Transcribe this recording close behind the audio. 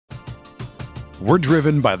We're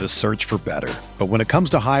driven by the search for better. But when it comes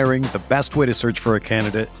to hiring, the best way to search for a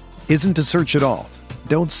candidate isn't to search at all.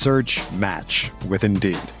 Don't search, match with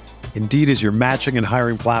Indeed. Indeed is your matching and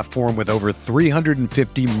hiring platform with over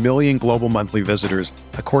 350 million global monthly visitors,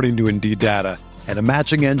 according to Indeed data, and a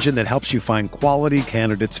matching engine that helps you find quality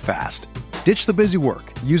candidates fast. Ditch the busy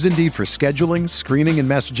work. Use Indeed for scheduling, screening, and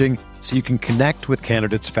messaging so you can connect with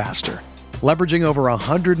candidates faster. Leveraging over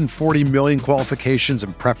 140 million qualifications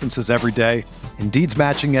and preferences every day, Indeed's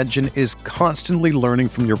matching engine is constantly learning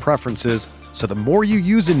from your preferences, so the more you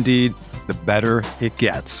use Indeed, the better it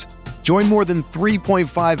gets. Join more than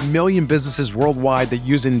 3.5 million businesses worldwide that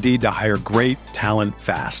use Indeed to hire great talent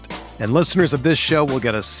fast. And listeners of this show will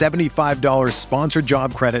get a $75 sponsored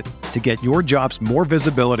job credit to get your jobs more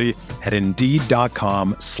visibility at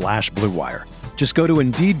Indeed.com/Blue Wire. Just go to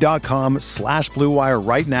Indeed.com/Blue Wire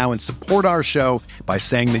right now and support our show by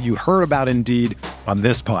saying that you heard about Indeed on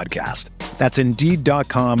this podcast. That's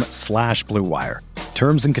Indeed.com/Blue Wire.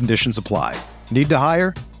 Terms and conditions apply. Need to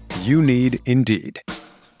hire? You need Indeed.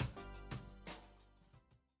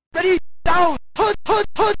 Ready, down, put.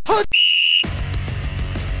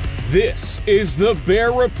 This is the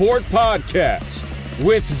Bear Report Podcast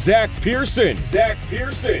with Zach Pearson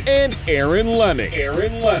and Aaron Leming.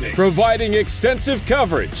 Providing extensive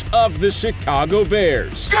coverage of the Chicago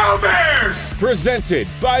Bears. Go Bears! Presented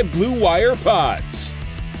by Blue Wire Pods.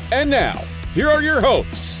 And now, here are your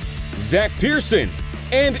hosts, Zach Pearson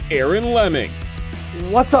and Aaron Leming.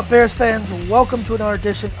 What's up, Bears fans? Welcome to another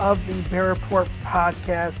edition of the Bear Report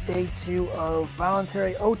Podcast. Day 2 of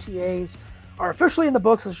voluntary OTAs are officially in the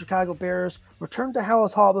books. The Chicago Bears returned to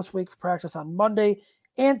Hallis Hall this week for practice on Monday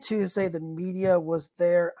and Tuesday. The media was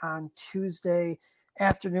there on Tuesday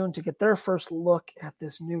afternoon to get their first look at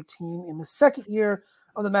this new team in the second year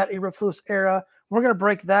of the Matt Eberflus era. We're going to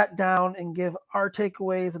break that down and give our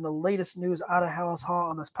takeaways and the latest news out of Hallis Hall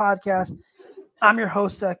on this podcast. I'm your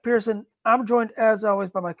host, Zach Pearson. I'm joined, as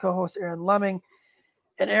always, by my co-host, Aaron Lemming.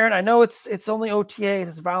 And Aaron, I know it's only OTAs,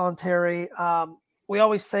 it's voluntary. We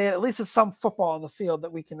always say it, at least it's some football on the field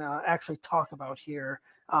that we can actually talk about here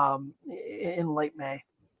in late May.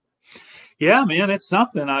 Yeah, man, it's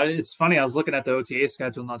something. It's funny. I was looking at the OTA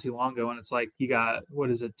schedule not too long ago, and it's like you got,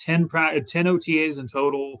 10 OTAs in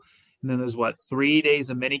total. And then there's 3 days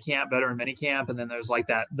of minicamp, veteran minicamp. And then there's like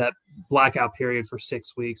that blackout period for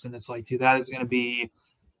 6 weeks. And it's like, dude, that is going to be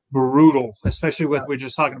brutal, especially with, we're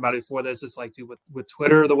just talking about it before this. It's like, dude, with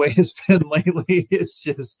Twitter, the way it's been lately,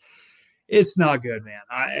 it's not good, man.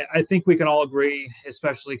 I think we can all agree,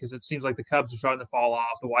 especially because it seems like the Cubs are starting to fall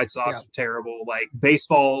off. The White Sox are terrible. Like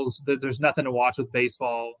baseball's, there's nothing to watch with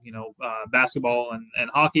baseball. Basketball and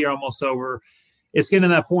hockey are almost over. It's getting to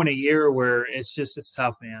that point of year where it's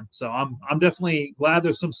tough, man. So I'm definitely glad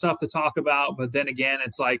there's some stuff to talk about, but then again,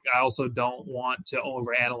 it's like I also don't want to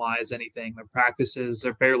overanalyze anything.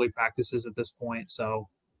 They're barely practices at this point. So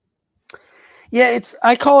yeah,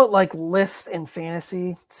 I call it like lists in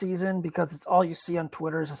fantasy season because it's all you see on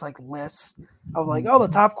Twitter is just like lists of like, the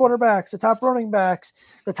top quarterbacks, the top running backs,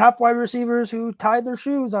 the top wide receivers who tied their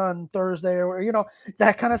shoes on Thursday or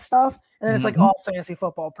that kind of stuff. And then it's like all fantasy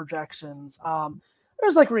football projections.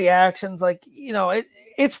 There's like reactions, like,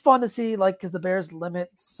 it's fun to see, like, because the Bears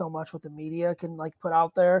limit so much what the media can like put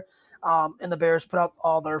out there. And the Bears put out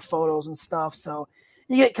all their photos and stuff. So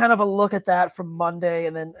you get kind of a look at that from Monday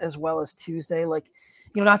and then as well as Tuesday. Like,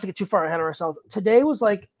 not to get too far ahead of ourselves. Today was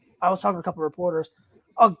like, I was talking to a couple of reporters,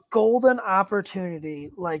 a golden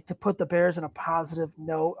opportunity, like to put the Bears in a positive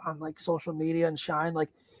note on like social media and shine. Like,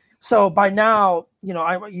 so by now,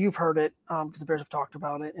 you've heard it because the Bears have talked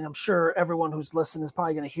about it, and I'm sure everyone who's listened is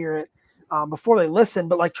probably going to hear it before they listen.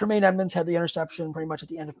 But like Tremaine Edmonds had the interception pretty much at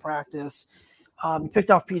the end of practice. He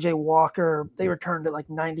picked off PJ Walker. They returned it like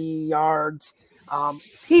 90 yards.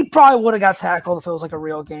 He probably would have got tackled if it was like a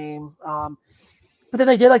real game. But then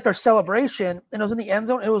they did like their celebration, and it was in the end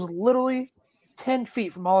zone. It was literally 10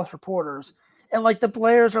 feet from all us reporters. And like the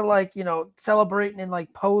players are like, celebrating and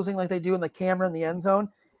like posing like they do in the camera in the end zone.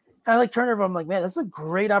 And I like turned over. I'm like, man, this is a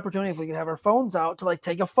great opportunity if we could have our phones out to like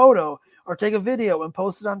take a photo or take a video and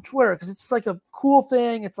post it on Twitter because it's just like a cool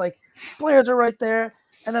thing. It's like players are right there.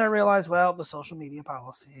 And then I realized, well, the social media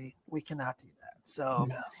policy, we cannot do that. So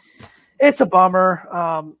it's a bummer,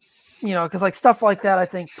 because like stuff like that, I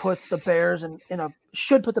think puts the Bears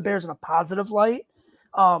should put the Bears in a positive light.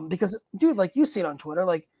 Because, dude, like you see it on Twitter,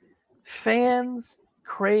 like fans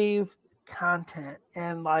crave content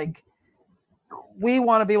and like we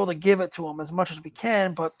want to be able to give it to them as much as we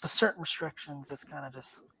can, but the certain restrictions is kind of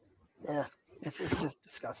just, It's just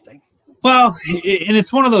disgusting. Well, and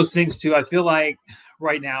it's one of those things too. I feel like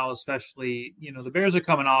right now, especially, the Bears are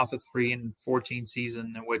coming off a 3-14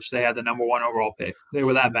 season in which they had the number 1 overall pick. They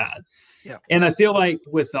were that bad. Yeah. And I feel like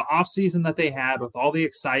with the offseason that they had, with all the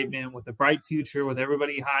excitement, with the bright future, with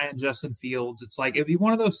everybody high on Justin Fields, it's like it'd be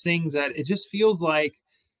one of those things that it just feels like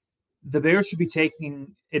the Bears should be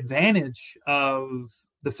taking advantage of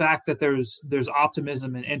the fact that there's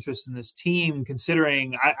optimism and interest in this team,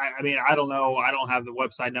 considering, I mean, I don't know. I don't have the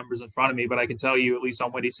website numbers in front of me, but I can tell you, at least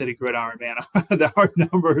on Windy City Gridiron, man, our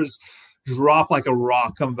numbers drop like a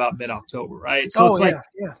rock come about mid-October, right? So and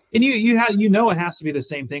it has to be the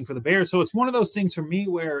same thing for the Bears. So it's one of those things for me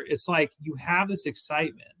where it's like you have this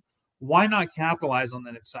excitement. Why not capitalize on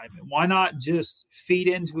that excitement? Why not just feed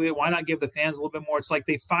into it? Why not give the fans a little bit more? It's like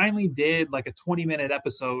they finally did like a 20-minute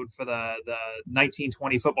episode for the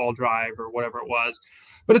 1920 football drive or whatever it was.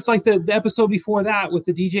 But it's like the episode before that with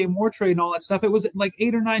the DJ Moore trade and all that stuff. It was like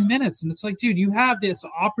 8 or 9 minutes. And it's like, dude, you have this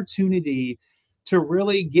opportunity to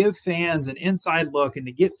really give fans an inside look and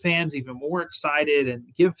to get fans even more excited and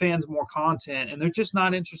give fans more content. And they're just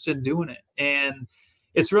not interested in doing it. And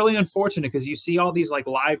it's really unfortunate because you see all these like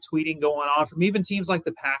live tweeting going on from even teams like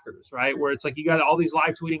the Packers, right? Where it's like you got all these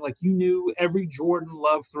live tweeting, like you knew every Jordan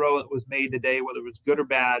Love throw that was made today, whether it was good or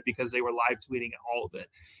bad, because they were live tweeting all of it.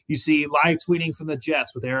 You see live tweeting from the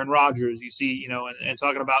Jets with Aaron Rodgers. You see, and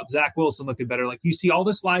talking about Zach Wilson looking better. Like you see all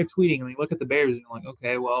this live tweeting and you look at the Bears and you're like,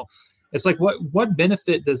 okay, well, it's like what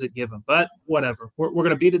benefit does it give them? But whatever. We're going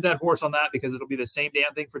to beat a dead horse on that because it'll be the same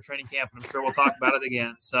damn thing for training camp. And I'm sure we'll talk about it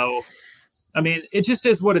again. So, I mean, it just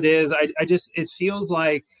is what it is. It feels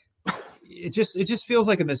like it just feels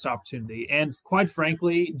like a missed opportunity. And quite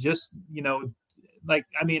frankly,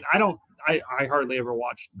 I hardly ever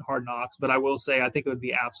watch Hard Knocks, but I will say I think it would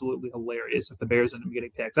be absolutely hilarious if the Bears end up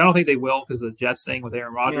getting picked. I don't think they will because of the Jets thing with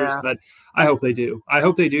Aaron Rodgers, but I hope they do. I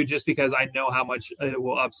hope they do just because I know how much it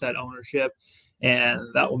will upset ownership, and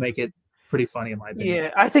that will make it pretty funny in my opinion.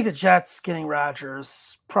 Yeah, I think the Jets getting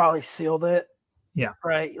Rodgers probably sealed it. Yeah.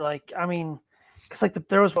 Right. Like, I mean, because like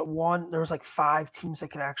there was 5 teams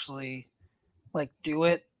that could actually like do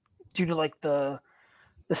it due to like the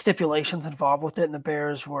stipulations involved with it, and the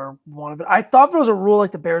Bears were one of it. I thought there was a rule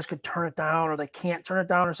like the Bears could turn it down or they can't turn it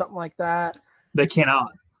down or something like that. They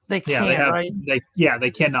cannot. They can't, right?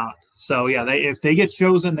 They cannot. So yeah, if they get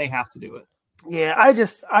chosen, they have to do it. Yeah,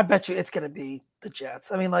 I bet you it's going to be the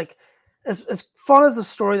Jets. I mean, like as fun as the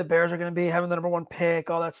story the Bears are going to be, having the number 1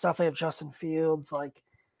 pick, all that stuff. They have Justin Fields, like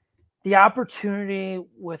the opportunity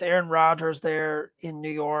with Aaron Rodgers there in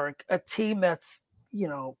New York, a team that's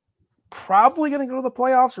probably going to go to the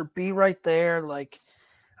playoffs or be right there. Like,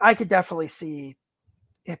 I could definitely see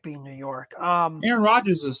it being New York. Aaron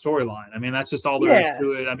Rodgers is a storyline. I mean, that's just all there is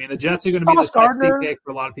to it. I mean, the Jets are going to be the sexy pick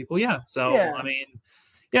for a lot of people. Yeah. So, I mean,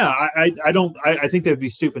 I think they'd be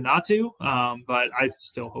stupid not to, but I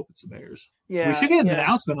still hope it's the Bears. Yeah. We should get an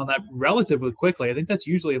announcement on that relatively quickly. I think that's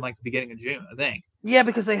usually in like the beginning of June, I think. Yeah,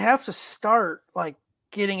 because they have to start like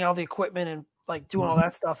getting all the equipment and like doing all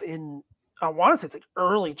that stuff in, I want to say it's like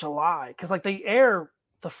early July, because like they air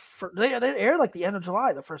they air like the end of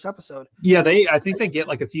July, the first episode. Yeah, I think they get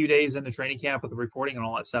like a few days into training camp with the reporting and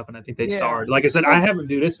all that stuff, and I think they start. Like I said,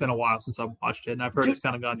 it's been a while since I've watched it, and I've heard it's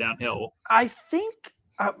kind of gone downhill. I think,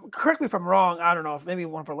 correct me if I'm wrong, I don't know if maybe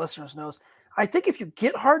one of our listeners knows. I think if you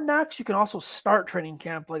get Hard Knocks, you can also start training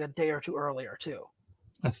camp like a day or two earlier too.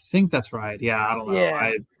 I think that's right. Yeah, I don't know.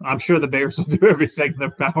 Yeah. I'm sure the Bears will do everything in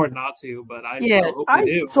their power not to, but I hope they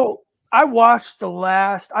do. So I watched the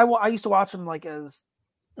last. I used to watch them like as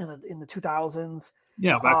in the 2000s.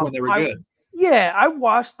 Yeah, back when they were good. I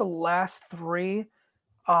watched the last 3.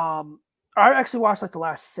 I actually watched like the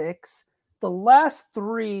last 6. The last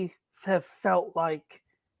 3 have felt like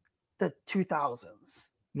the 2000s.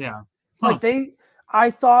 Yeah. Like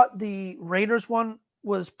I thought the Raiders one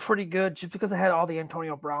was pretty good just because it had all the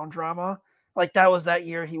Antonio Brown drama. Like that was that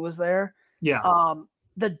year he was there. Yeah.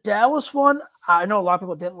 The Dallas one, I know a lot of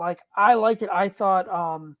people didn't like. I liked it. I thought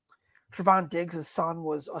Trevon Diggs' son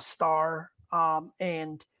was a star,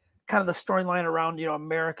 and kind of the storyline around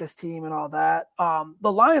America's team and all that.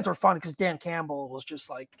 The Lions were fun because Dan Campbell was just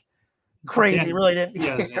like crazy. He really didn't.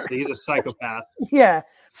 Yeah, he's a psychopath. Yeah.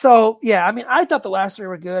 So yeah, I mean, I thought the last 3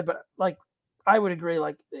 were good, but like I would agree,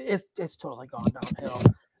 like it's totally gone downhill.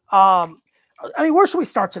 I mean, where should we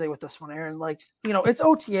start today with this one, Aaron? Like, it's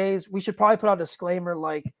OTAs. We should probably put out a disclaimer.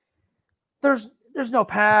 Like, there's no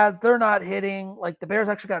pads. They're not hitting. Like, the Bears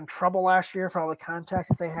actually got in trouble last year for all the contact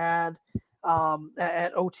that they had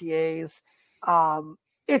at OTAs.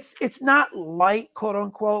 It's not light, quote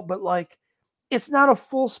unquote, but like it's not a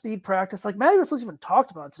full speed practice. Like Matty Eberflus even talked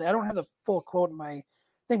about it today. I don't have the full quote in my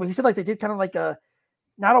thing, but he said like they did kind of like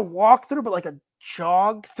not a walkthrough, but like a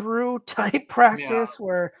jog through type practice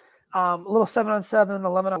where a little 7-on-7,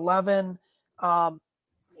 11-on-11.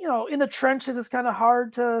 In the trenches, it's kind of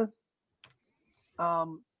hard to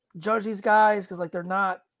judge these guys because like they're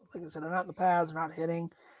not, like I said, they're not in the pads, they're not hitting.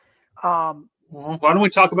 Well, why don't we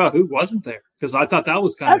talk about who wasn't there? Because I thought that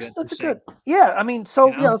was kind of interesting. That's good. Yeah, I mean,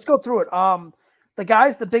 let's go through it. The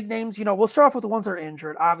guys, the big names, we'll start off with the ones that are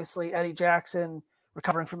injured. Obviously, Eddie Jackson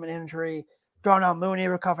recovering from an injury, Darnell Mooney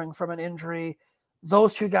recovering from an injury.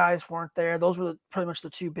 Those two guys weren't there. Those were pretty much the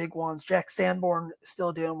two big ones. Jack Sanborn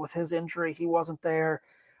still dealing with his injury. He wasn't there.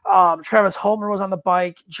 Travis Homer was on the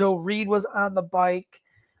bike. Joe Reed was on the bike.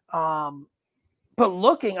 But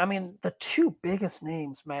looking, I mean, the two biggest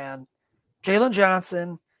names, man, Jalen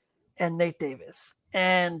Johnson and Nate Davis.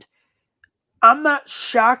 And I'm not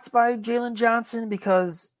shocked by Jalen Johnson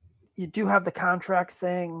because you do have the contract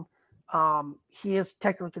thing. He is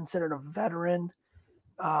technically considered a veteran.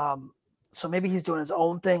 So maybe he's doing his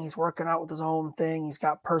own thing. He's working out with his own thing. He's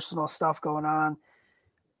got personal stuff going on.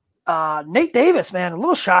 Nate Davis, man, a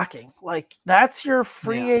little shocking. Like that's your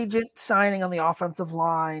free agent signing on the offensive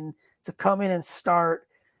line to come in and start,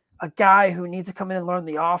 a guy who needs to come in and learn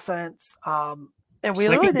the offense. And we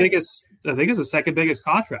I think it's the second biggest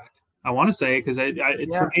contract. I want to say because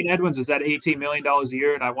for Nate Edwards is at $18 million a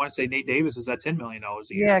year, and I want to say Nate Davis is at $10 million a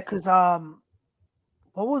year. Yeah, because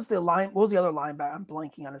what was the other linebacker? I'm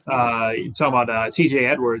blanking on his name. You're talking about TJ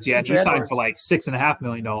Edwards. Yeah, he signed for like $6.5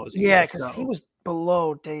 million a year. Yeah, because he was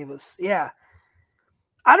below Davis. Yeah.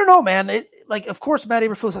 I don't know, man. Of course, Matt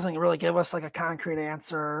Eberflus doesn't really give us like a concrete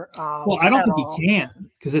answer. Well, I don't think he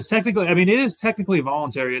can because it's technically. I mean, it is technically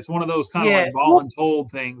voluntary. It's one of those kind of like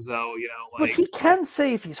voluntold things, though. But he can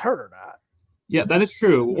say if he's hurt or not. Yeah, that is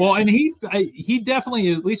true. Yeah. Well, and he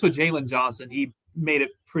definitely, at least with Jalen Johnson, he made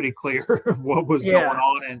it pretty clear what was going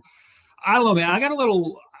on. And I don't know, man. I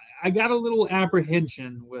got a little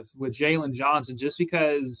apprehension with Jalen Johnson just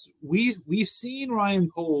because we've seen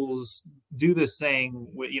Ryan Poles do this thing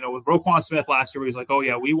with Roquan Smith last year where he's like, oh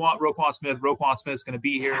yeah, we want Roquan Smith. Roquan Smith's going to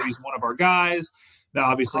be here. He's one of our guys. Now,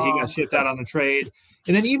 obviously, he got shipped out on a trade.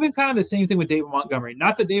 And then even kind of the same thing with David Montgomery.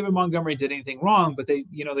 Not that David Montgomery did anything wrong, but they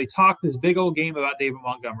talked this big old game about David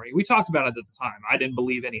Montgomery. We talked about it at the time. I didn't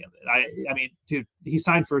believe any of it. I mean, dude, he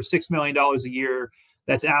signed for $6 million a year.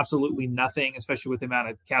 That's absolutely nothing, especially with the amount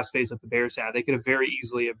of cap space that the Bears had. They could have very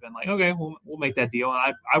easily have been like, okay, we'll make that deal.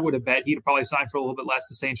 And I would have bet he'd have probably signed for a little bit less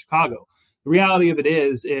to stay in Chicago. The reality of it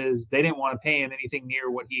is they didn't want to pay him anything near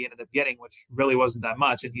what he ended up getting, which really wasn't that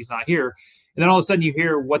much, and he's not here. And then all of a sudden you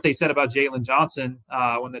hear what they said about Jalen Johnson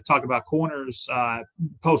when they talk about corners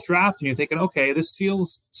post-draft, and you're thinking, okay, this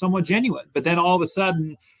feels somewhat genuine. But then all of a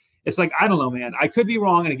sudden it's like, I don't know, man. I could be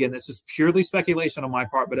wrong. And again, this is purely speculation on my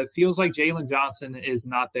part, but it feels like Jalen Johnson is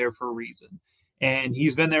not there for a reason. And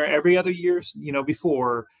he's been there every other year,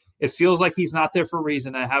 before. It feels like he's not there for a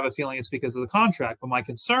reason. I have a feeling it's because of the contract. But my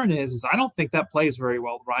concern is I don't think that plays very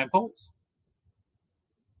well with Ryan Poles.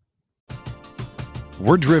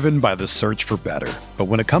 We're driven by the search for better. But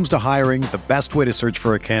when it comes to hiring, the best way to search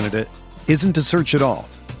for a candidate isn't to search at all.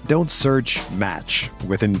 Don't search, match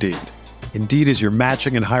with Indeed. Indeed is your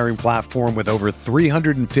matching and hiring platform with over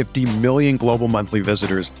 350 million global monthly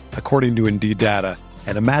visitors, according to Indeed data,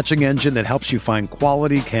 and a matching engine that helps you find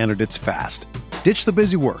quality candidates fast. Ditch the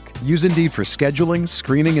busy work. Use Indeed for scheduling,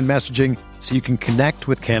 screening, and messaging so you can connect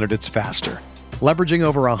with candidates faster. Leveraging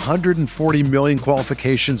over 140 million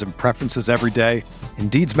qualifications and preferences every day,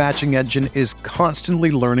 Indeed's matching engine is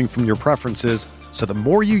constantly learning from your preferences, so the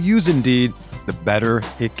more you use Indeed, the better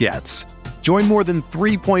it gets. Join more than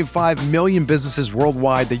 3.5 million businesses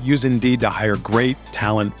worldwide that use Indeed to hire great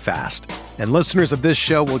talent fast. And listeners of this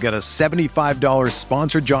show will get a $75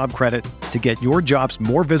 sponsored job credit to get your jobs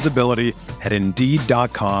more visibility at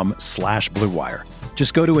Indeed.com/Blue Wire.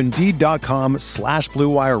 Just go to Indeed.com/Blue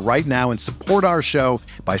Wire right now and support our show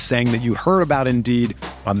by saying that you heard about Indeed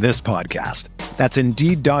on this podcast. That's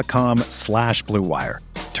Indeed.com/Blue Wire.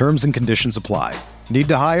 Terms and conditions apply. Need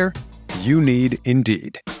to hire? You need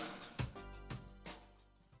Indeed.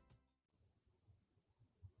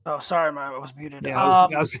 Oh, sorry, I was muted. Yeah,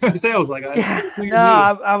 I was going to say, I was like,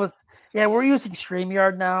 I was. Yeah, we're using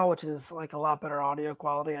StreamYard now, which is like a lot better audio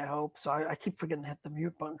quality, I hope. So I keep forgetting to hit the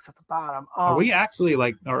mute button at the bottom. Are we actually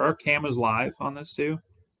are our cameras live on this too?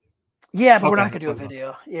 Yeah, but we're not going to do a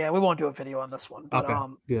video. Yeah, we won't do a video on this one. But,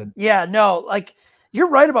 okay, good. Yeah, no, you're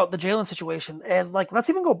right about the Jalen situation. And let's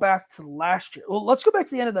even go back to last year. Well, let's go back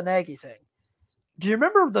to the end of the Nagy thing. Do you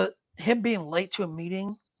remember him being late to a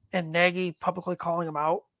meeting and Nagy publicly calling him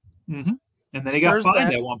out? Mm-hmm. And then he got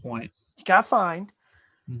fined at one point. He got fined.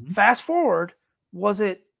 Mm-hmm. Fast forward, it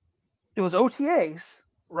was OTAs,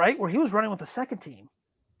 right? Where he was running with the second team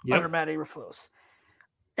under Matt Eberflus.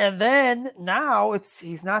 And then now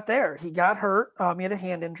he's not there. He got hurt. He had a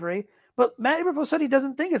hand injury. But Matt Eberflus said he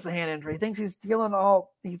doesn't think it's a hand injury. He thinks he's healing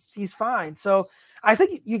he's fine. So I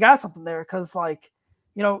think you got something there because, like,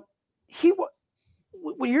 you know,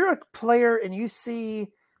 when you're a player and you see,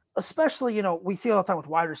 especially, you know, we see all the time with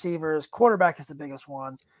wide receivers, quarterback is the biggest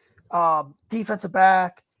one, defensive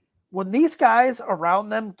back. When these guys around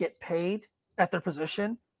them get paid at their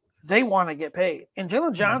position, they want to get paid. And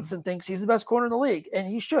Jalen Johnson thinks he's the best corner in the league, and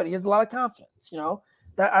he should. He has a lot of confidence, you know.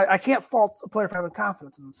 That I can't fault a player for having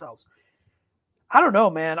confidence in themselves. I don't know,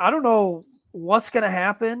 man. I don't know what's going to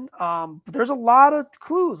happen. But there's a lot of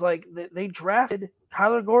clues. Like they drafted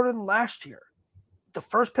Kyler Gordon last year, the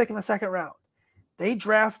first pick in the second round. They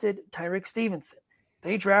drafted Tyreek Stevenson.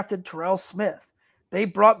 They drafted Terrell Smith. They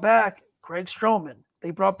brought back Greg Stroman.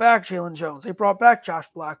 They brought back Jalen Jones. They brought back Josh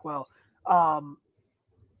Blackwell.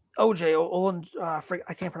 OJ,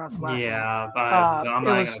 I can't pronounce his last name. Yeah, I'm not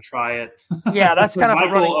going to try it. Yeah, that's kind of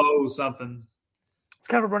Michael a running, O something. It's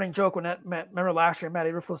kind of a running joke when remember last year, Matt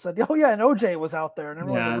Eberflus said, "Oh yeah," and OJ was out there, and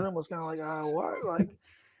everyone in the room was kind of like, "What?" Like,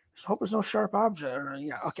 just hope there's no sharp object. Or,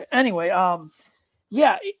 yeah, okay. Anyway,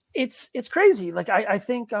 yeah, it's crazy. Like I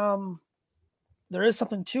think there is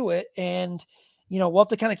something to it, and you know we'll have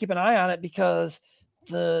to kind of keep an eye on it because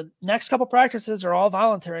the next couple practices are all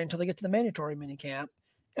voluntary until they get to the mandatory minicamp.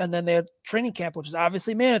 And then they have training camp, which is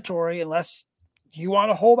obviously mandatory unless you want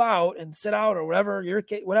to hold out and sit out or whatever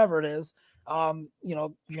it is. You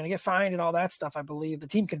know, you're going to get fined and all that stuff. I believe the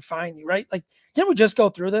team can fine you, right? Like, didn't we just go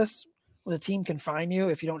through this where the team can fine you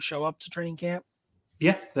if you don't show up to training camp?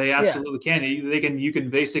 Yeah, they absolutely can. You can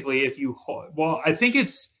basically, I think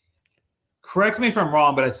it's, correct me if I'm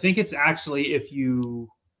wrong, but I think it's actually if you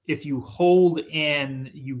hold in,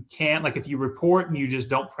 you can't, like if you report and you just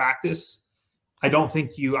don't practice, I don't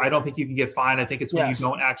think you can get fined. I think it's when you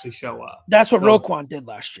don't actually show up. That's what Roquan did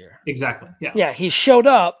last year. Exactly. Yeah. Yeah. He showed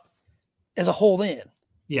up as a hold in.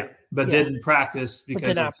 Yeah. But didn't practice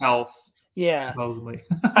because of health. Yeah. Supposedly.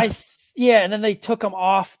 And then they took him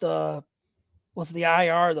off the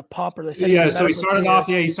IR, the pup, or they said so he started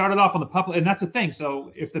off on the pup, and that's the thing.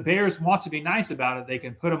 So if the Bears want to be nice about it, they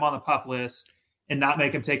can put him on the pup list and not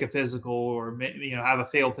make him take a physical or, you know, have a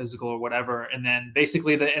failed physical or whatever. And then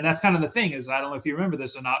basically and that's kind of the thing is, I don't know if you remember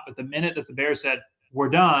this or not, but the minute that the Bears said, we're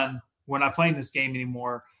done, we're not playing this game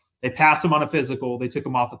anymore, they passed him on a physical, they took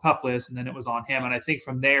him off the pup list, and then it was on him. And I think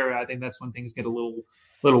from there, that's when things get a little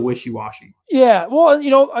wishy-washy. Yeah. Well, you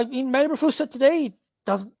know, I mean, Matt Eberflus said today he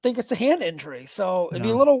doesn't think it's a hand injury. So it'd be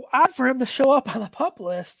a little odd for him to show up on the pup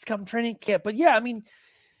list come training camp. But yeah, I mean,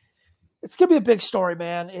 it's going to be a big story,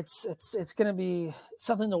 man. It's going to be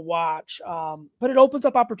something to watch. But it opens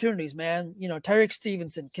up opportunities, man. You know, Tyreek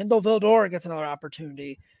Stevenson, Kendall Vildor gets another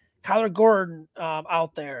opportunity. Kyler Gordon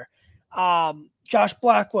out there. Josh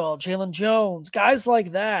Blackwell, Jalen Jones, guys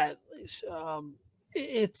like that.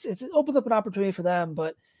 It opens up an opportunity for them.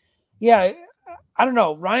 But, yeah, I don't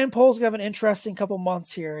know. Ryan Poles going to have an interesting couple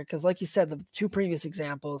months here because, like you said, the two previous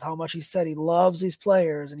examples, how much he said he loves these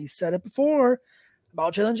players, and he said it before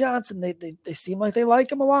about Jalen Johnson. They seem like they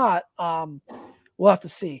like him a lot. We'll have to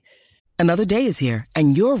see. Another day is here,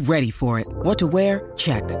 and you're ready for it. What to wear?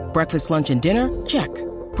 Check. Breakfast, lunch, and dinner? Check.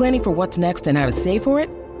 Planning for what's next and how to save for it?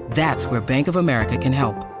 That's where Bank of America can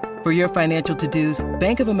help. For your financial to-dos,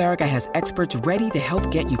 Bank of America has experts ready to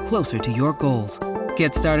help get you closer to your goals.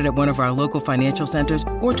 Get started at one of our local financial centers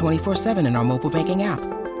or 24/7 in our mobile banking app.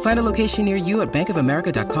 Find a location near you at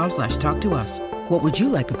bankofamerica.com/talktous. What would you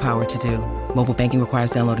like the power to do? Mobile banking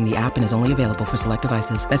requires downloading the app and is only available for select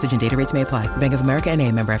devices. Message and data rates may apply. Bank of America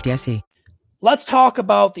N.A., member FDIC. Let's talk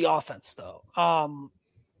about the offense, though.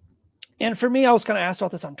 And for me, I was kind of asked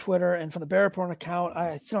about this on Twitter, and from the Bear Report account,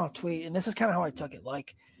 I sent out a tweet, and this is kind of how I took it.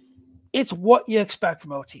 Like, it's what you expect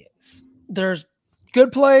from OTAs. There's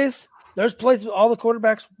good plays. There's plays all the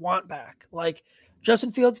quarterbacks want back. Like,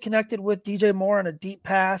 Justin Fields connected with DJ Moore on a deep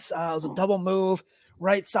pass. It was a double move,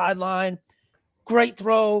 right sideline. Great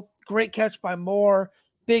throw, great catch by Moore,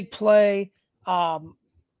 big play.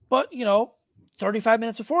 But, you know, 35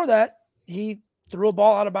 minutes before that, he threw a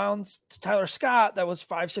ball out of bounds to Tyler Scott that was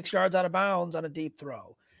 5-6 yards out of bounds on a deep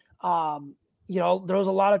throw. You know, there was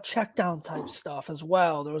a lot of check down type stuff as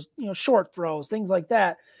well. There was, you know, short throws, things like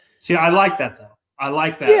that. See, I like that though. I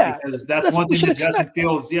like that because that's one thing that Justin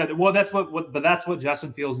Fields. Yeah, well, that's what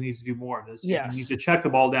Justin Fields needs to do more of this. Yes. He needs to check the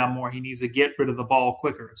ball down more. He needs to get rid of the ball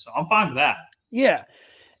quicker. So I'm fine with that. Yeah,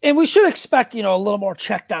 And we should expect, a little more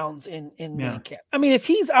checkdowns in mini camp. I mean, if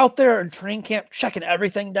he's out there in training camp checking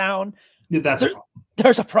everything down, that's a problem.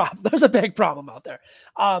 There's a problem. There's a big problem out there.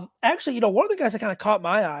 Actually, one of the guys that kind of caught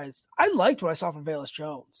my eyes, I liked what I saw from Velus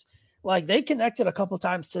Jones. Like, they connected a couple of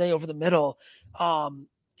times today over the middle. And,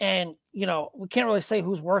 we can't really say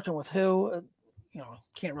who's working with who.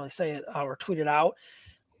 Can't really say it or tweet it out.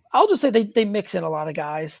 I'll just say they mix in a lot of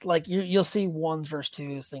guys. Like, you'll see ones versus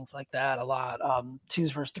twos, things like that a lot.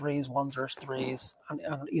 Twos versus threes, ones versus threes on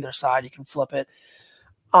either side. You can flip it.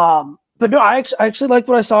 But no, I actually liked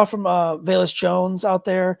what I saw from Velus Jones out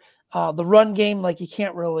there. The run game, like, you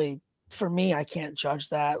can't really, for me, I can't judge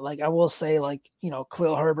that. Like, I will say, like,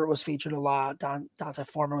 Khalil Herbert was featured a lot. Dante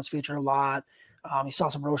Foreman was featured a lot. You saw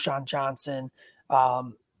some Roshan Johnson.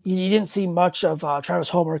 You didn't see much of Travis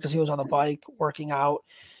Homer because he was on the bike working out.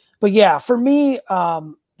 But yeah, for me,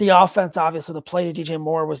 the offense, obviously, the play to DJ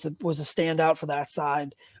Moore was a standout for that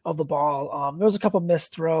side of the ball. There was a couple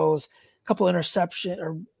missed throws, a couple interceptions,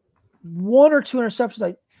 or one or two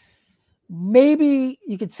interceptions. Maybe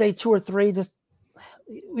you could say two or three. Just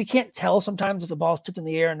we can't tell sometimes if the ball's tipped in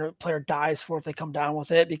the air and the player dives for it if they come down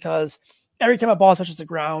with it, because every time a ball touches the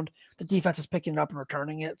ground, the defense is picking it up and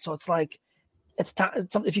returning it. So it's like,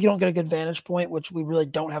 if you don't get a good vantage point, which we really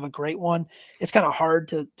don't have a great one, it's kind of hard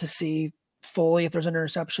to see fully if there's an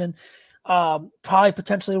interception. Probably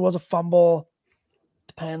potentially was a fumble.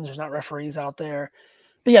 Depends. There's not referees out there.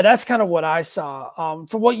 But yeah, that's kind of what I saw.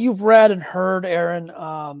 From what you've read and heard, Aaron,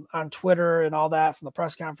 on Twitter and all that from the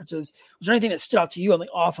press conferences, was there anything that stood out to you on the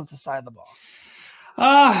offensive side of the ball?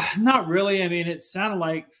 Not really. I mean, it sounded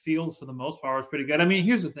like Fields for the most part was pretty good. I mean,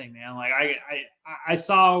 here's the thing, man. Like, I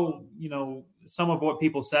saw, some of what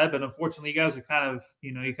people said, but unfortunately you guys are kind of,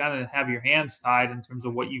 you kind of have your hands tied in terms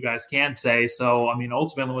of what you guys can say. So, I mean,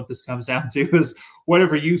 ultimately what this comes down to is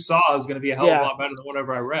whatever you saw is going to be a hell of a lot better than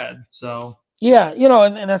whatever I read. So, yeah,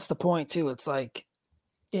 and that's the point too. It's like,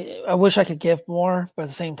 I wish I could give more, but at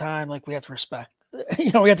the same time, like, we have to respect.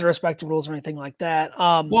 We have to respect the rules or anything like that.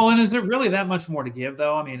 Well, and is there really that much more to give,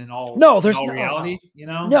 though? I mean, there's no reality,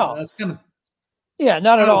 no, that's kind of,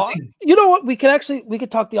 not at all. You know what? We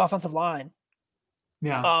could talk the offensive line.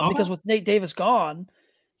 Yeah. Because with Nate Davis gone,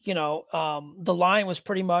 the line was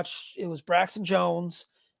pretty much, it was Braxton Jones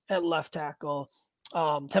at left tackle,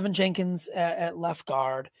 Tevin Jenkins at left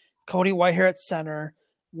guard, Cody Whitehair at center,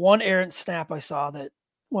 one errant snap I saw that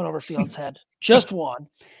went over Fields' head, just one.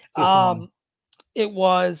 One. It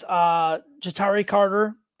was Jatari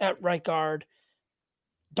Carter at right guard,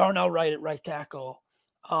 Darnell Wright at right tackle.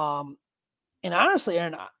 And honestly,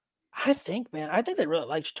 Aaron, I think they really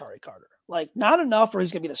like Jatari Carter. Like, not enough where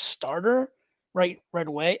he's going to be the starter right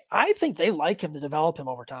away. I think they like him to develop him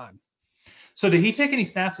over time. So did he take any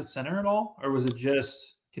snaps at center at all? Or was it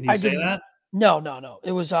just, can you say that? No.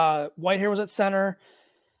 It was Whitehair was at center.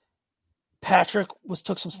 Patrick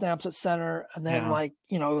took some snaps at center. And then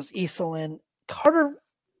it was Easelin. Carter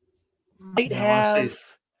might have.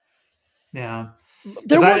 Yeah.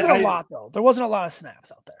 There wasn't a lot, though. There wasn't a lot of snaps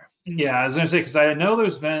out there. Yeah, I was going to say, because I know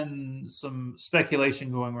there's been some speculation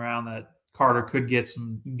going around that Carter could get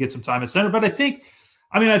some time at center, but I think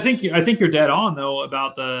you're dead on, though,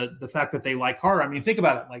 about the fact that they like Carter. I mean, think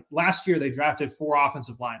about it. Like, last year they drafted 4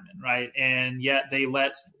 offensive linemen, right? And yet they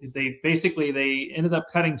ended up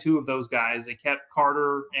cutting 2 of those guys. They kept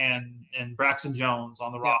Carter and Braxton Jones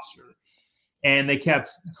on the roster. And they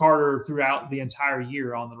kept Carter throughout the entire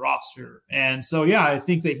year on the roster. And so, yeah, I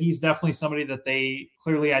think that he's definitely somebody that they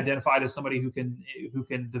clearly identified as somebody who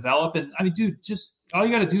can develop. And I mean, dude, just all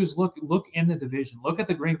you got to do is look in the division. Look at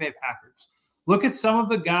the Green Bay Packers. Look at some of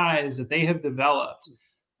the guys that they have developed.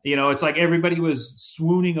 It's like everybody was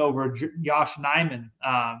swooning over Josh Nyman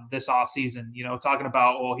this offseason, talking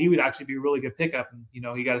about, well, he would actually be a really good pickup. And,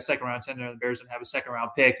 he got a second-round tender, and the Bears didn't have a second-round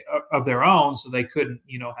pick of their own, so they couldn't,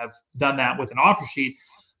 have done that with an offer sheet.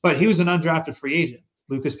 But he was an undrafted free agent.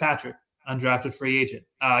 Lucas Patrick, undrafted free agent.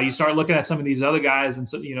 You start looking at some of these other guys and,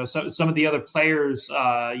 some of the other players,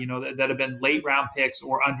 that have been late-round picks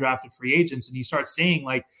or undrafted free agents, and you start seeing,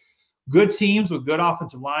 like, good teams with good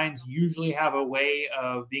offensive lines usually have a way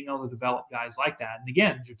of being able to develop guys like that. And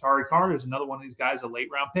again, Jatari Carter is another one of these guys, a late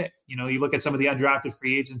round pick. You look at some of the undrafted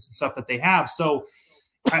free agents and stuff that they have. So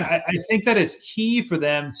I think that it's key for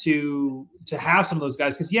them to have some of those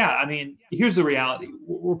guys. Because, I mean, here's the reality.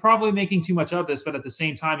 We're probably making too much of this, but at the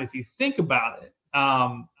same time, if you think about it,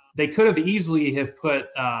 they could have easily have put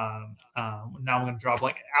now I'm going to draw a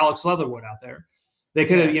blank, Alex Leatherwood out there. They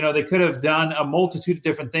could have, they could have done a multitude of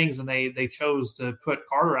different things, and they chose to put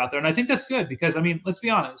Carter out there. And I think that's good because, I mean, let's be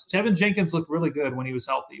honest. Tevin Jenkins looked really good when he was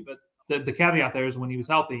healthy, but the caveat there is when he was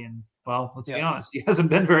healthy. And Well, let's be honest, he hasn't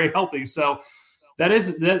been very healthy. So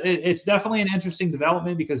it's definitely an interesting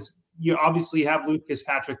development because you obviously have Lucas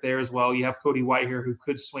Patrick there as well. You have Cody White here who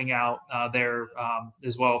could swing out there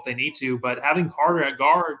as well if they need to. But having Carter at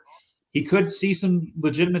guard, he could see some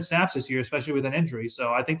legitimate snaps this year, especially with an injury.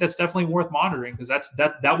 So I think that's definitely worth monitoring because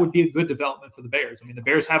that would be a good development for the Bears. I mean, the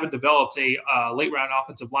Bears haven't developed a late round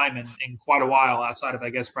offensive lineman in quite a while outside of, I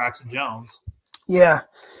guess, Braxton Jones. Yeah.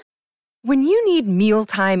 When you need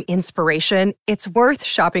mealtime inspiration, it's worth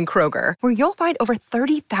shopping Kroger, where you'll find over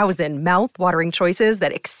 30,000 mouth-watering choices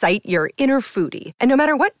that excite your inner foodie. And no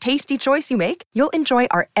matter what tasty choice you make, you'll enjoy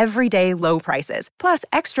our everyday low prices, plus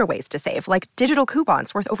extra ways to save, like digital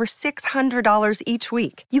coupons worth over $600 each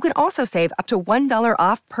week. You can also save up to $1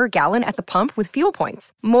 off per gallon at the pump with fuel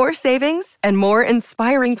points. More savings and more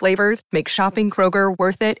inspiring flavors make shopping Kroger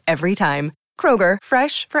worth it every time. Kroger,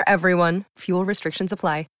 fresh for everyone. Fuel restrictions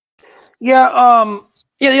apply. Yeah,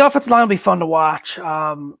 the offensive line will be fun to watch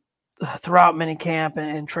throughout minicamp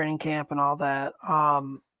and training camp and all that.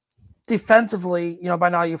 Defensively, by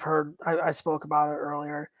now you've heard, I spoke about it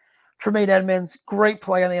earlier. Tremaine Edmonds, great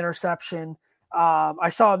play on the interception. I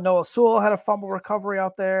saw Noah Sewell had a fumble recovery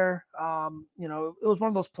out there. It was one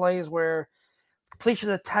of those plays where completion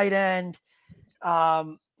to the tight end.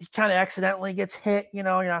 He kind of accidentally gets hit. You're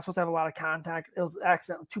not supposed to have a lot of contact. It was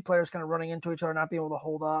accidentally two players kind of running into each other, not being able to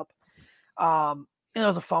hold up. And it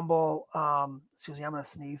was a fumble. Excuse me, I'm going to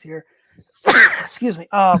sneeze here. Excuse me.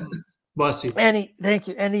 Bless you. Thank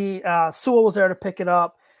you. And Sewell was there to pick it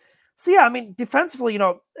up. So, yeah, I mean, defensively,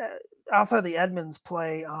 outside the Edmonds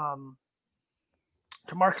play,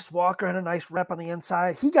 DeMarcus Walker had a nice rep on the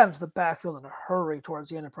inside. He got into the backfield in a hurry towards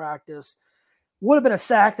the end of practice. Would have been a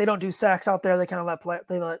sack. They don't do sacks out there. They kind of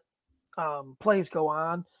let plays go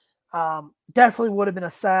on. Definitely would have been a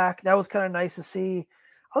sack. That was kind of nice to see.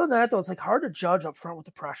 Other than that, though, it's like hard to judge up front with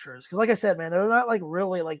the pressures because, like I said, man, they're not like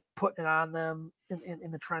really like putting it on them in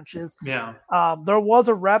the trenches. Yeah. There was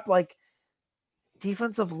a rep like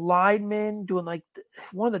defensive lineman doing like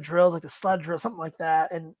one of the drills, like the sled drill, something like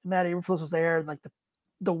that, and Matt Eberflus was there, and like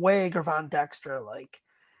the way Gervon Dexter like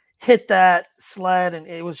hit that sled, and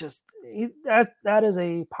it was just that is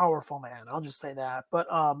a powerful man. I'll just say that. But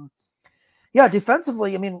yeah,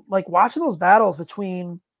 defensively, I mean, like watching those battles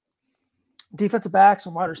between defensive backs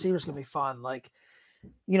and wide receivers can be fun. Like,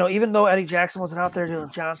 even though Eddie Jackson wasn't out there,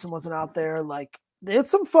 Dylan Johnson wasn't out there, like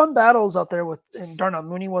it's some fun battles out there and Darnell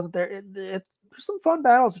Mooney wasn't there. There's some fun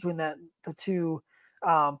battles between the two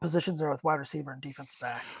positions there with wide receiver and defensive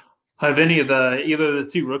back. Have any of either of the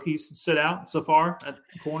two rookies stood out so far at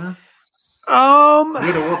the corner?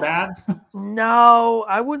 Good or bad? No,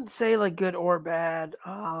 I wouldn't say like good or bad.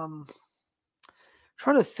 Trying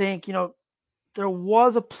to think, there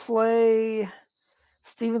was a play.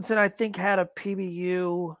 Stevenson, I think, had a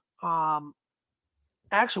PBU.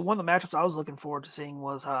 Actually, one of the matchups I was looking forward to seeing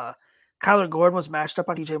was Kyler Gordon was matched up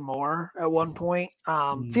on DJ Moore at one point.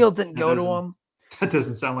 Fields didn't go to him. That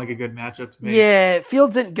doesn't sound like a good matchup to me. Yeah,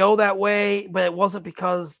 Fields didn't go that way, but it wasn't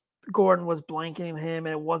because Gordon was blanketing him,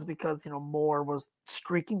 and it was because Moore was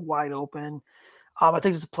streaking wide open. I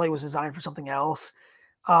think this play was designed for something else.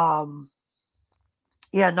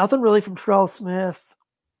 Yeah, nothing really from Terrell Smith.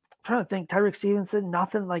 I'm trying to think. Tyreek Stevenson,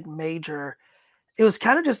 nothing like major. It was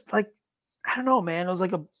kind of just like, I don't know, man. It was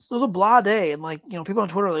a blah day. And like, people on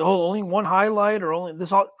Twitter are like, oh, only one highlight or only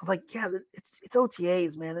this all. I'm like, yeah, it's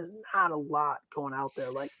OTAs, man. There's not a lot going out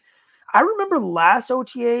there. Like, I remember last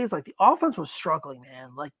OTAs, like the offense was struggling,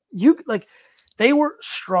 man. They were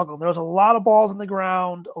struggling. There was a lot of balls on the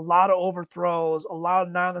ground, a lot of overthrows, a lot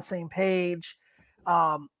of not on the same page.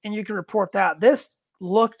 And you can report that. This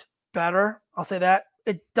looked better. I'll say that.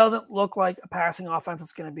 It doesn't look like a passing offense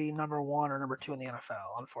that's going to be number 1 or number 2 in the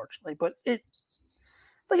NFL, unfortunately. But it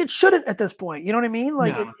shouldn't at this point. You know what I mean?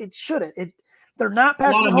 Like it shouldn't. They're not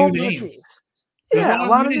passing the home to the Chiefs. Yeah, a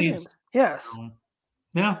lot of names. Yes.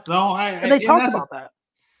 Yeah. No, and they talked about that.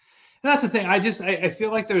 And that's the thing. I feel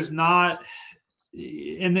like there's not,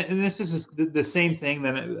 and this is the same thing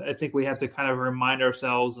that I think we have to kind of remind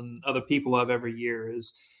ourselves and other people of every year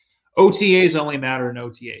is OTAs only matter in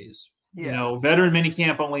OTAs. Yeah. Veteran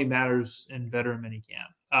minicamp only matters in veteran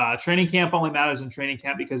minicamp. Training camp only matters in training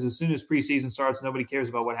camp because as soon as preseason starts, nobody cares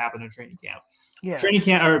about what happened in training camp. Yeah. Training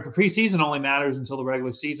camp or preseason only matters until the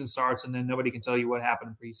regular season starts, and then nobody can tell you what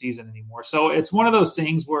happened in preseason anymore. So it's one of those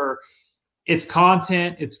things where it's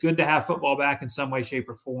content. It's good to have football back in some way, shape,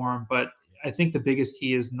 or form, but I think the biggest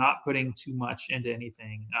key is not putting too much into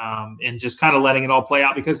anything and just kind of letting it all play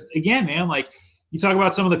out. Because again, man, like you talk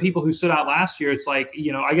about some of the people who stood out last year. It's like,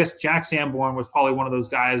 I guess Jack Sanborn was probably one of those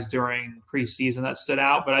guys during preseason that stood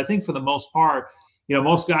out. But I think for the most part,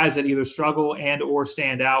 most guys that either struggle and or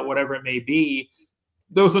stand out, whatever it may be,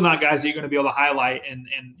 those are not guys that you're going to be able to highlight in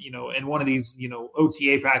one of these,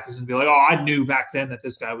 OTA practices and be like, oh, I knew back then that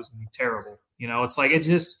this guy was going to be terrible. It's like, it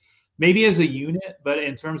just maybe as a unit, but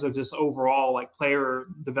in terms of just overall like player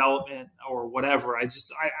development or whatever, I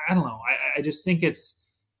don't know. I just think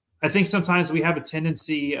I think sometimes we have a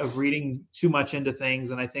tendency of reading too much into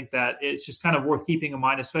things. And I think that it's just kind of worth keeping in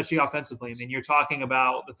mind, especially offensively. I mean, you're talking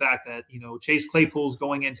about the fact that, Chase Claypool's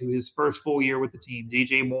going into his first full year with the team.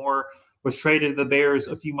 DJ Moore was traded to the Bears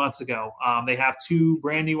a few months ago. They have two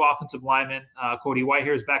brand new offensive linemen. Cody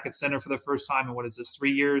Whitehair is back at center for the first time in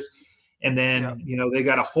 3 years. And then, they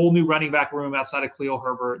got a whole new running back room outside of Khalil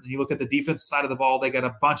Herbert. And you look at the defensive side of the ball, they got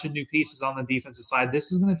a bunch of new pieces on the defensive side.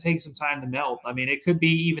 This is going to take some time to meld. I mean, it could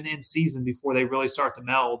be even in season before they really start to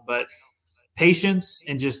meld. But patience,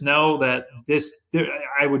 and just know that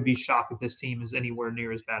I would be shocked if this team is anywhere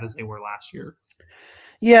near as bad as they were last year.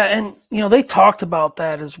 Yeah, and they talked about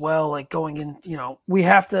that as well, like going in, we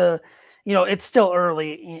have to, it's still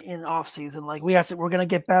early in off season. Like we're going to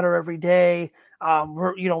get better every day.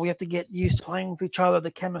 We have to get used to playing with each other.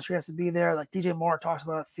 The chemistry has to be there. Like DJ Moore talks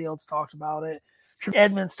about it, Fields talked about it.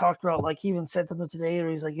 Edmonds talked about, like, he even said something today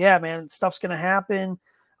where he's like, yeah, man, stuff's going to happen.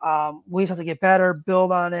 We just have to get better,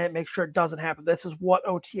 build on it, make sure it doesn't happen. This is what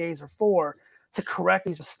OTAs are for, to correct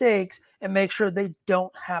these mistakes and make sure they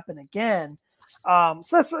don't happen again. So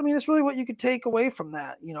that's really what you could take away from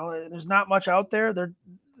that. There's not much out there.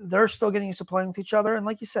 They're still getting used to playing with each other. And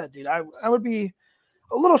like you said, dude, I would be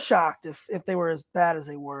a little shocked if they were as bad as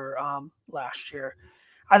they were last year.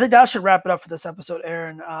 I think that should wrap it up for this episode,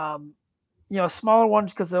 Aaron. Smaller one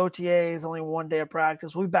just because the OTA is only 1 day of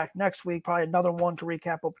practice. We'll be back next week, probably another one to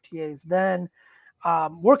recap OTAs then.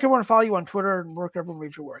 Where can everyone follow you on Twitter, and where can everyone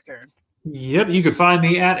read your work, Aaron? Yep, you can find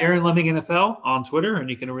me at Aaron Lemming NFL on Twitter, and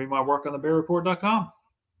you can read my work on thebearreport.com.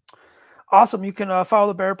 Awesome. You can follow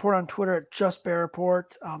the Bear Report on Twitter at Just Bear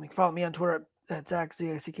Report. You can follow me on Twitter at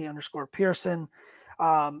Zach_Pearson.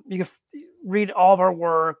 You can read all of our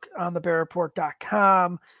work on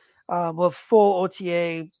thebearreport.com. We'll have full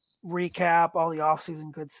OTA recap, all the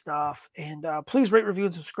offseason good stuff. And please rate, review,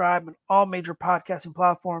 and subscribe on all major podcasting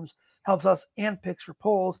platforms. Helps us and picks for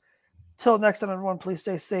polls. Till next time, everyone, please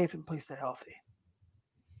stay safe and please stay healthy.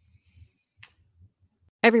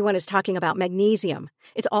 Everyone is talking about magnesium.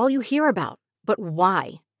 It's all you hear about. But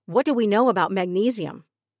why? What do we know about magnesium?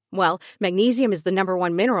 Well, magnesium is the number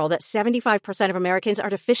one mineral that 75% of Americans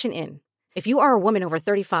are deficient in. If you are a woman over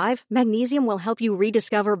 35, magnesium will help you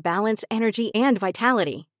rediscover balance, energy, and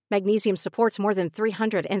vitality. Magnesium supports more than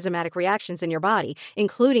 300 enzymatic reactions in your body,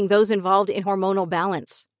 including those involved in hormonal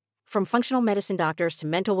balance. From functional medicine doctors to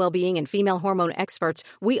mental well-being and female hormone experts,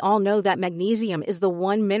 we all know that magnesium is the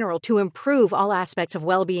one mineral to improve all aspects of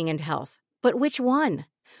well-being and health. But which one?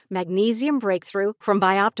 Magnesium Breakthrough from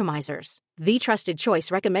Bioptimizers, the trusted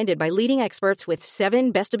choice recommended by leading experts with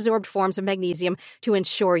 7 best-absorbed forms of magnesium to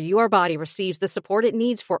ensure your body receives the support it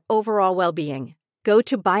needs for overall well-being. Go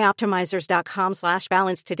to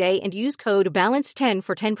bioptimizers.com/balance today and use code BALANCE10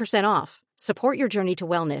 for 10% off. Support your journey to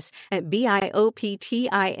wellness at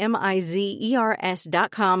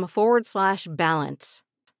bioptimizers.com/balance.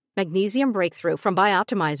 Magnesium Breakthrough from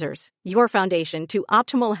Bioptimizers, your foundation to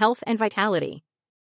optimal health and vitality.